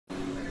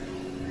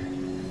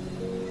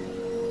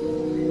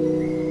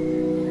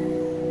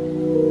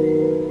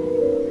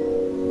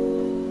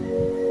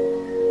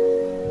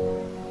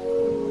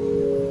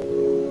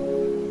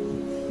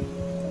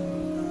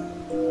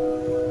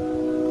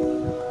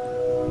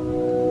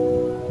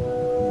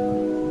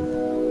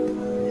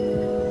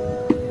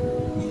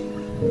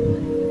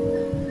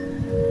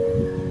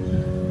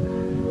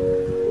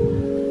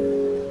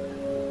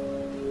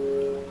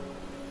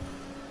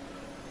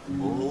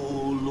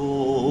Oh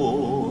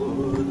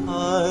Lord,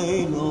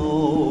 I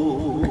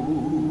know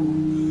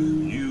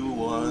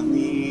you are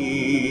near,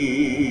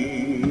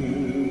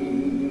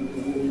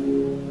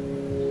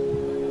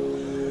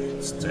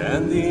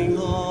 standing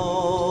always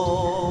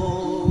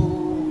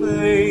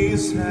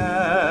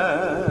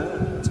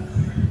at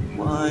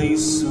my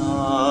side.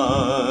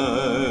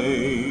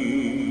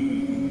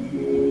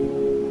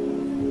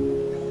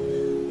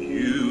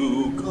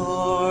 You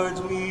guard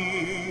me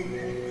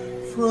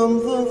from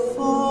the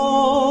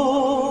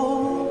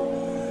fall,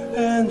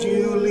 and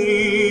you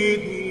lead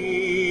me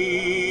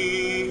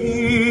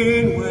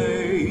in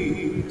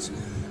ways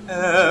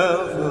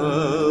everlasting.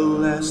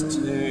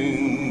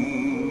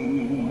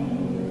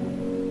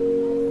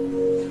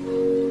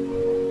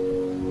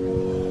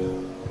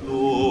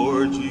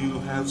 Lord, you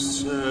have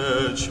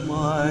searched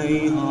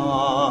my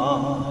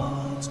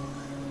heart,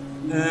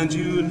 and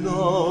you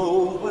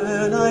know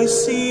when I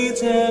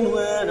sit and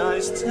when I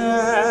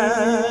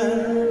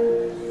stand.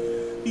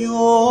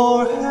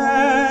 Your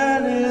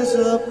hand is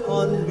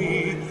upon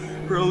me,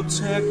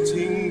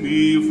 protecting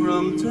me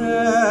from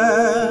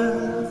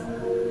death,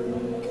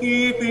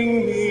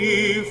 keeping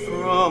me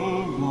from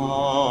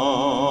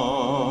harm.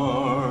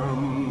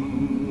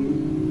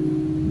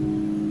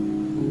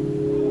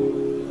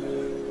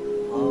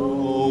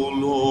 Oh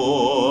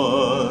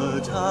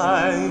Lord,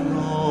 I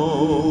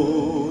know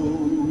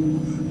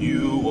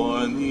you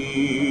are near,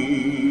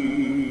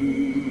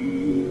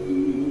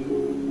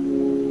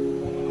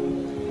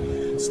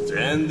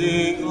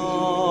 standing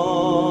always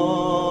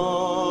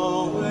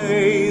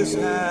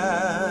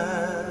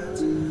at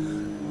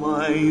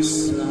my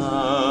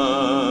side.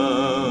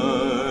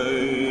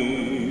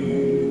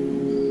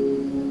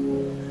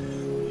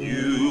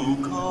 You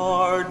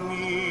guard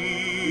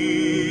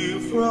me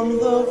from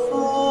the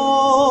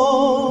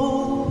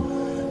fall,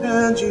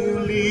 and you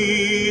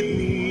lead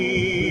me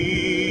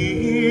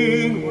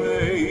in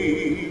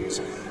ways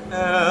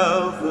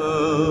everlasting.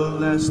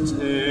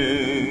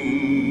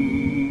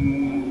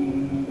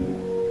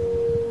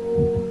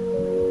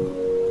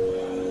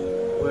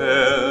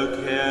 Where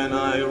can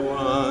I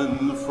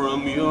run from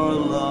your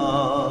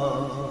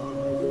love?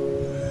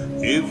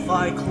 If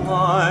I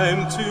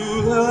climb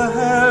to the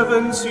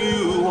heavens,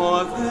 you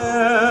are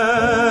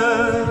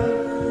there.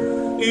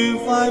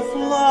 If I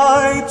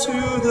fly to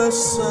the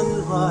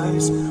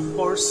sunrise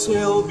or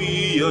sail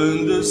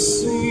beyond the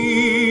sea,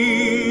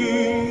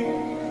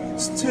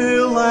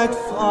 still I'd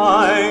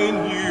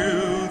find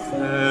you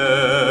there.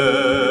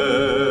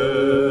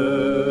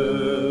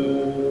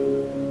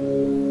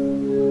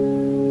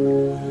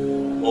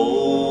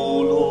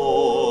 Oh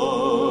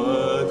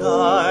Lord,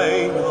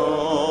 I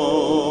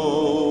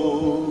know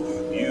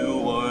you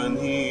are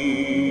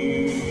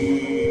near,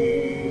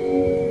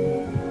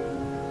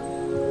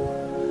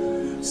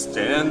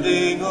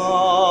 standing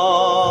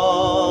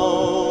always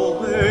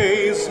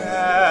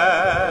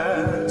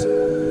at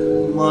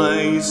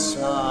my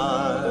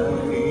side.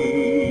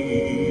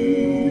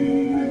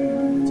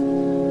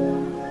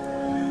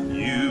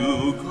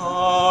 You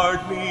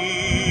guard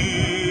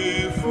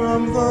me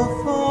from the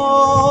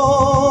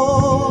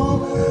fall,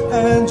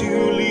 and you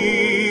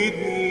lead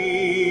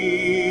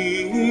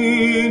me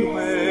in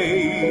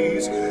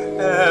ways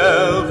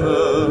everlasting.